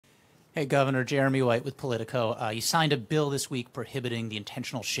Hey, Governor, Jeremy White with Politico. You signed a bill this week prohibiting the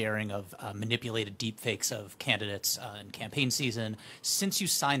intentional sharing of manipulated deepfakes of candidates in campaign season. Since you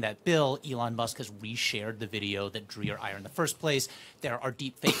signed that bill, Elon Musk has reshared the video that drew your ire in the first place. There are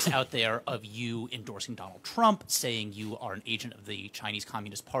deepfakes out there of you endorsing Donald Trump, saying you are an agent of the Chinese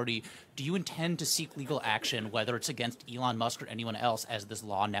Communist Party. Do you intend to seek legal action, whether it's against Elon Musk or anyone else, as this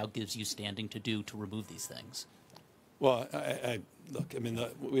law now gives you standing to do, to remove these things? Well, look, I mean,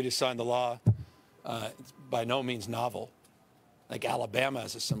 we just signed the law. It's by no means novel. Like Alabama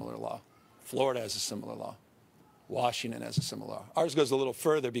has a similar law. Florida has a similar law. Washington has a similar law. Ours goes a little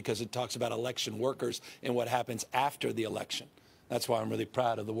further because it talks about election workers and what happens after the election. That's why I'm really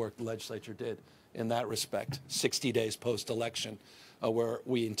proud of the work the legislature did in that respect, 60 days post-election, where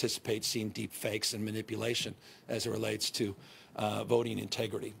we anticipate seeing deep fakes and manipulation as it relates to voting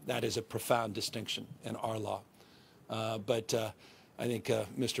integrity. That is a profound distinction in our law. But I think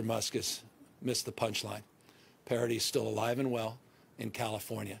Mr. Musk has missed the punchline. Parity is still alive and well in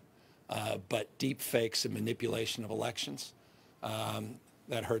California. But deep fakes and manipulation of elections,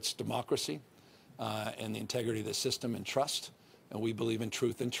 that hurts democracy and the integrity of the system and trust. And we believe in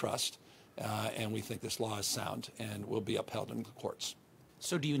truth and trust. And we think this law is sound and will be upheld in the courts.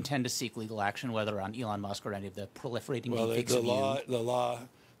 So do you intend to seek legal action, whether on Elon Musk or any of the proliferating deepfakes the of you?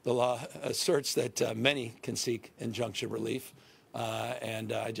 The law asserts that many can seek injunction relief,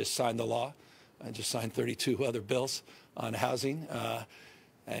 and I just signed the law. I just signed 32 other bills on housing,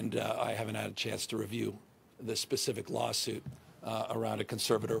 and I haven't had a chance to review the specific lawsuit around a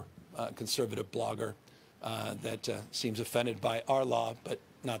conservative blogger that seems offended by our law, but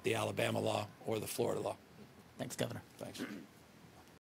not the Alabama law or the Florida law. Thanks, Governor. Thanks.